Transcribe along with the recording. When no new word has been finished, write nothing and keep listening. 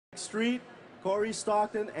Street, Corey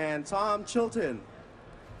Stockton, and Tom Chilton.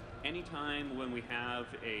 Anytime when we have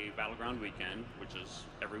a Battleground weekend, which is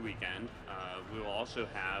every weekend, we will also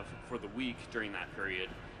have, for the week during that period,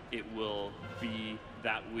 it will be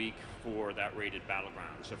that week for that rated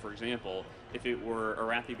Battleground. So for example, if it were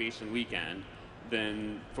Arathi Basin weekend,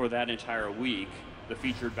 then for that entire week, the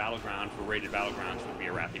featured Battleground for rated Battlegrounds would be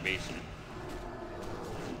Arathi Basin.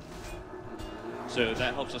 So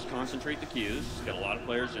that helps us concentrate the queues, get a lot of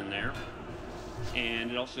players in there,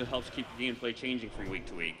 and it also helps keep the gameplay changing from week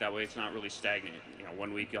to week. That way it's not really stagnant. You know,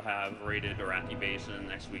 one week you'll have rated Arathi Basin,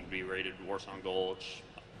 next week will be rated Warsong Gulch,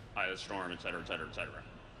 Eye of the Storm, etc., etc., etc.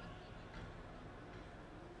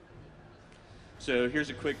 So here's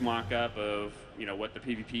a quick mock-up of what the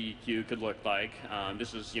PvP queue could look like.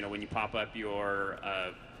 This is when you pop up your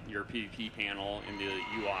PvP panel in the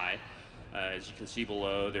UI. As you can see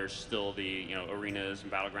below, there's still the arenas and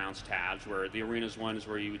battlegrounds tabs, where the arenas one is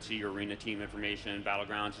where you would see your arena team information.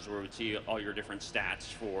 Battlegrounds is where you would see all your different stats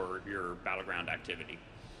for your battleground activity.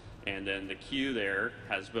 And then the queue there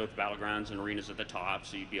has both battlegrounds and arenas at the top,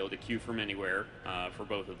 so you'd be able to queue from anywhere for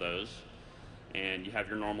both of those. And you have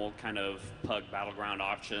your normal kind of pug battleground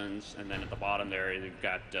options, and then at the bottom there you've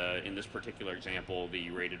got, in this particular example, the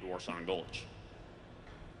rated Warsong Gulch,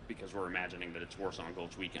 because we're imagining that it's Warsong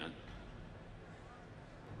Gulch weekend.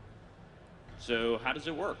 So how does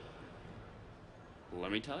it work? Well,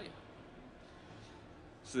 let me tell you.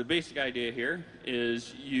 So the basic idea here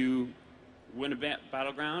is you win a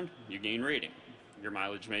battleground, you gain rating. Your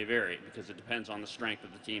mileage may vary because it depends on the strength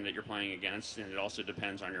of the team that you're playing against, and it also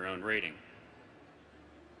depends on your own rating.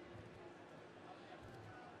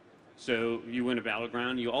 So you win a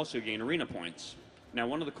battleground, you also gain arena points. Now,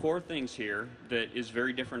 one of the core things here that is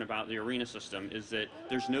very different about the arena system is that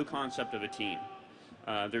there's no concept of a team.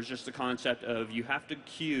 There's just the concept of you have to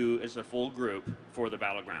queue as a full group for the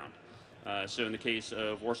battleground. So in the case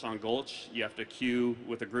of Warsong Gulch, you have to queue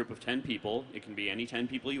with a group of 10 people. It can be any 10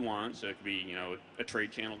 people you want, so it could be a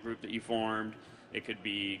trade channel group that you formed. It could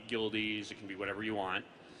be guildies. It can be whatever you want.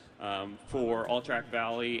 For Alterac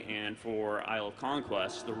Valley and for Isle of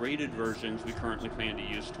Conquest, the rated versions, we currently plan to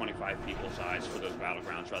use 25 people size for those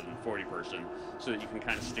battlegrounds rather than 40 person, so that you can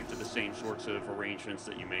kind of stick to the same sorts of arrangements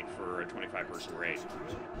that you make for a 25 person raid.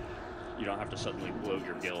 You don't have to suddenly bloat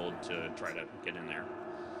your guild to try to get in there.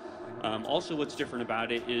 Also, what's different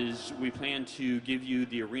about it is we plan to give you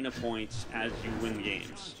the arena points as you win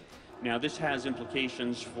games. Now, this has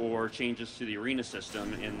implications for changes to the arena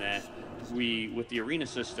system in that with the arena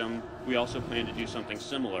system, we also plan to do something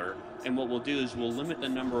similar. And what we'll do is we'll limit the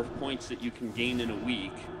number of points that you can gain in a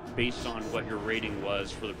week based on what your rating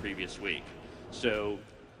was for the previous week. So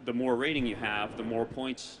the more rating you have, the more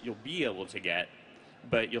points you'll be able to get,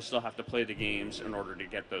 but you'll still have to play the games in order to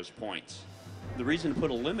get those points. The reason to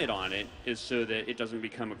put a limit on it is so that it doesn't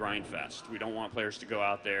become a grind fest. We don't want players to go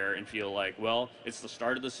out there and feel like, well, it's the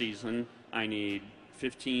start of the season, I need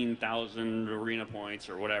 15,000 arena points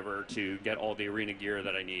or whatever to get all the arena gear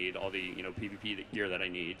that I need, all the PvP gear that I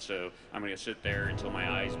need. So I'm going to sit there until my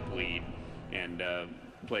eyes bleed and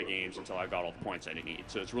play games until I've got all the points I need.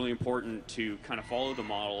 So it's really important to kind of follow the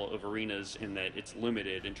model of arenas in that it's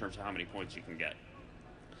limited in terms of how many points you can get.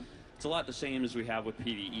 It's a lot the same as we have with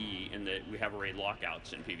PvE in that we have raid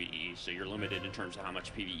lockouts in PvE, so you're limited in terms of how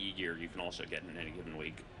much PvE gear you can also get in any given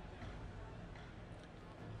week.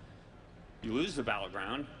 You lose the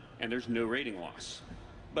battleground, and there's no rating loss,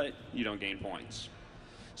 but you don't gain points.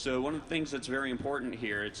 So one of the things that's very important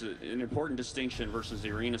here, it's an important distinction versus the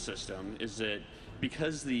arena system, is that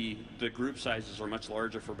because the group sizes are much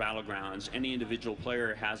larger for battlegrounds, any individual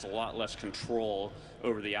player has a lot less control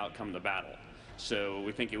over the outcome of the battle. So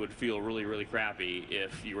we think it would feel really, really crappy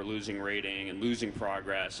if you were losing rating and losing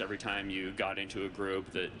progress every time you got into a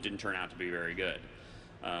group that didn't turn out to be very good,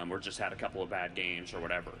 or just had a couple of bad games or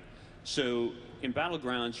whatever. So in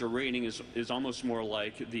Battlegrounds, your rating is almost more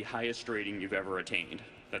like the highest rating you've ever attained.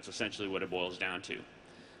 That's essentially what it boils down to.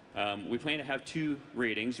 We plan to have two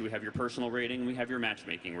ratings. We have your personal rating and we have your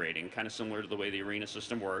matchmaking rating, kind of similar to the way the arena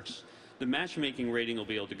system works. The matchmaking rating will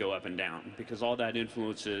be able to go up and down because all that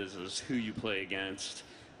influences is who you play against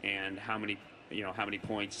and how many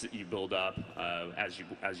points that you build up as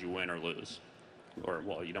you win or lose. Or,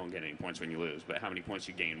 well, you don't get any points when you lose, but how many points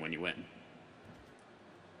you gain when you win.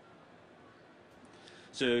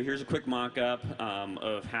 So here's a quick mock-up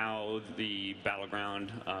of how the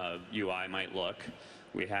Battleground UI might look.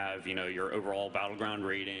 We have, your overall Battleground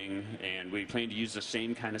rating, and we plan to use the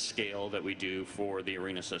same kind of scale that we do for the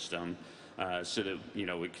arena system, so that,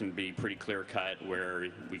 it can be pretty clear-cut where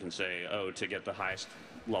we can say, oh, to get the highest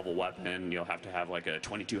level weapon, you'll have to have like a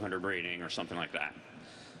 2200 rating or something like that.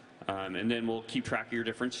 And then we'll keep track of your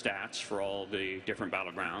different stats for all the different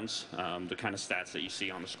battlegrounds, the kind of stats that you see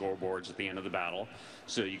on the scoreboards at the end of the battle.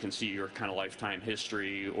 So you can see your kind of lifetime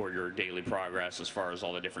history or your daily progress as far as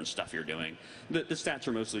all the different stuff you're doing. The stats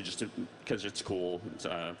are mostly just because it's cool. It's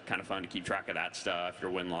kind of fun to keep track of that stuff,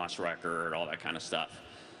 your win-loss record, all that kind of stuff.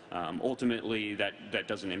 Ultimately, that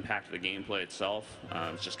doesn't impact the gameplay itself.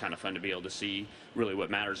 It's just kind of fun to be able to see. Really what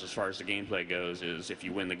matters as far as the gameplay goes is if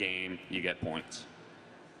you win the game, you get points.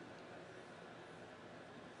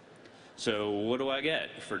 So what do I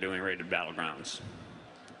get for doing Rated Battlegrounds?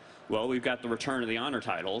 Well, we've got the return of the honor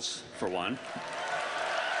titles, for one.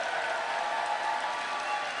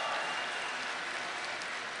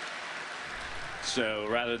 So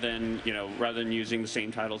rather than using the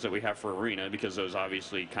same titles that we have for Arena, because those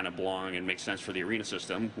obviously kind of belong and make sense for the Arena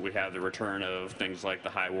system, we have the return of things like the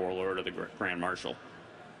High Warlord or the Grand Marshal.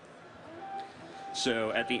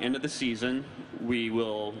 So at the end of the season, we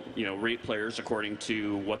will, rate players according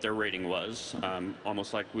to what their rating was,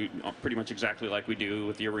 almost like pretty much exactly like we do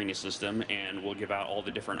with the Arena system, and we'll give out all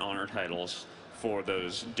the different honor titles for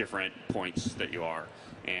those different points that you are.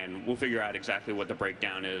 And we'll figure out exactly what the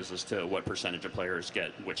breakdown is as to what percentage of players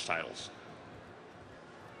get which titles.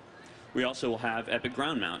 We also will have epic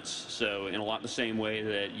ground mounts. So in a lot the same way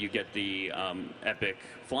that you get the epic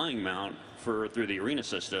flying mount through the Arena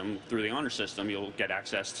system, through the honor system, you'll get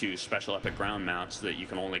access to special epic ground mounts that you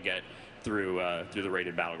can only get through the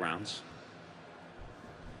Rated Battlegrounds.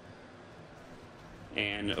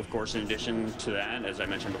 And of course, in addition to that, as I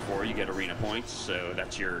mentioned before, you get Arena points. So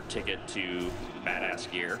that's your ticket to badass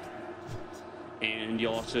gear. And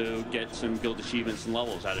you'll also get some guild achievements and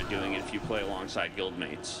levels out of doing it if you play alongside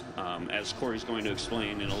guildmates. As Corey's going to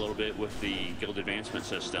explain in a little bit with the guild advancement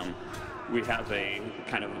system, we have a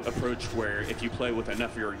kind of approach where if you play with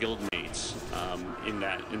enough of your guildmates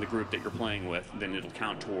in the group that you're playing with, then it'll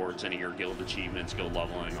count towards any of your guild achievements, guild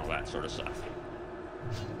leveling, all that sort of stuff.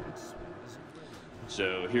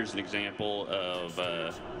 So here's an example of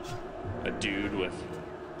a dude with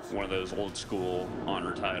one of those old school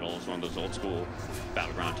honor titles, one of those old school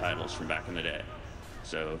battleground titles from back in the day.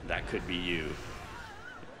 So that could be you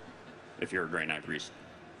if you're a Grey Knight Priest.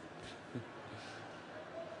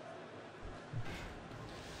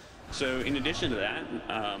 So in addition to that,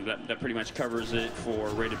 that pretty much covers it for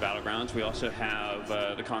Rated Battlegrounds. We also have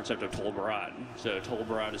the concept of Tol Barad. So Tol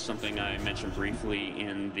Barad is something I mentioned briefly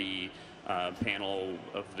in the panel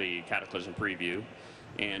of the Cataclysm preview.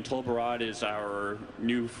 And Tol Barad is our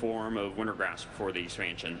new form of Wintergrasp for the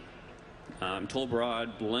expansion. Tol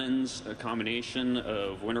Barad blends a combination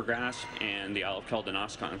of Wintergrasp and the Isle of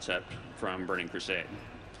Kel'Danas concept from Burning Crusade.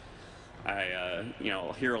 I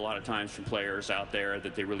hear a lot of times from players out there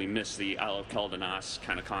that they really miss the Isle of Kel'Danas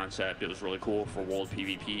kind of concept. It was really cool for world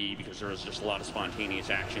PvP because there was just a lot of spontaneous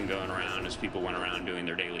action going around as people went around doing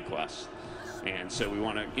their daily quests. And so we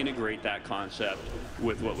want to integrate that concept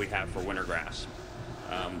with what we have for Wintergrasp.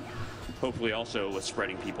 Hopefully also with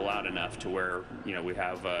spreading people out enough to where we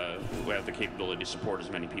have the capability to support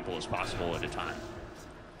as many people as possible at a time.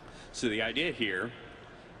 So the idea here,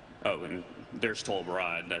 and there's Tol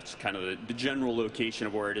Barad. That's kind of the general location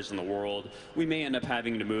of where it is in the world. We may end up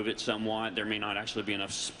having to move it somewhat. There may not actually be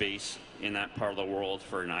enough space in that part of the world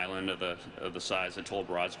for an island of the size that Tol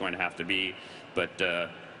Barad is going to have to be, but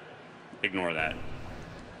ignore that.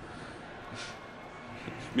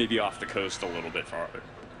 Maybe off the coast a little bit farther.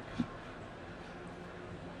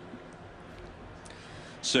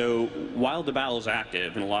 So while the battle is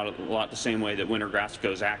active, in a lot the same way that Wintergrasp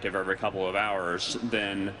goes active every couple of hours,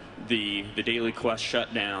 then the daily quest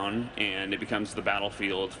shut down and it becomes the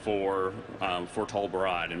battlefield for Tol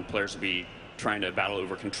Barad, and players will be trying to battle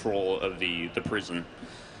over control of the prison.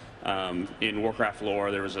 In Warcraft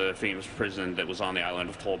lore, there was a famous prison that was on the island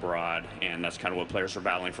of Tol Barad, and that's kind of what players are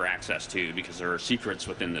battling for access to because there are secrets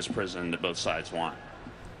within this prison that both sides want.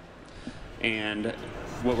 And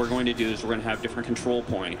what we're going to do is we're going to have different control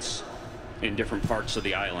points in different parts of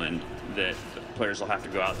the island that players will have to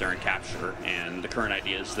go out there and capture. And the current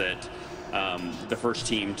idea is that the first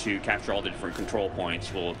team to capture all the different control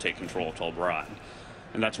points will take control of Tol Barad.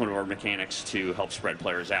 And that's one of our mechanics to help spread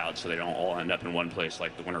players out so they don't all end up in one place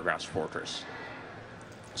like the Wintergrasp Fortress.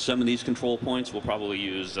 Some of these control points will probably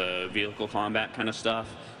use vehicle combat kind of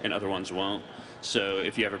stuff, and other ones won't. So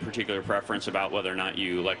if you have a particular preference about whether or not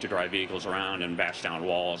you like to drive vehicles around and bash down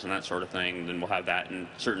walls and that sort of thing, then we'll have that in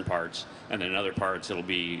certain parts. And then in other parts, it'll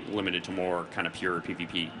be limited to more kind of pure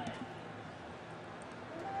PvP.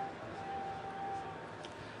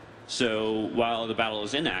 So while the battle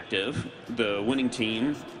is inactive, the winning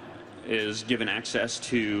team is given access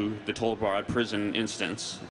to the Tol Barad prison instance,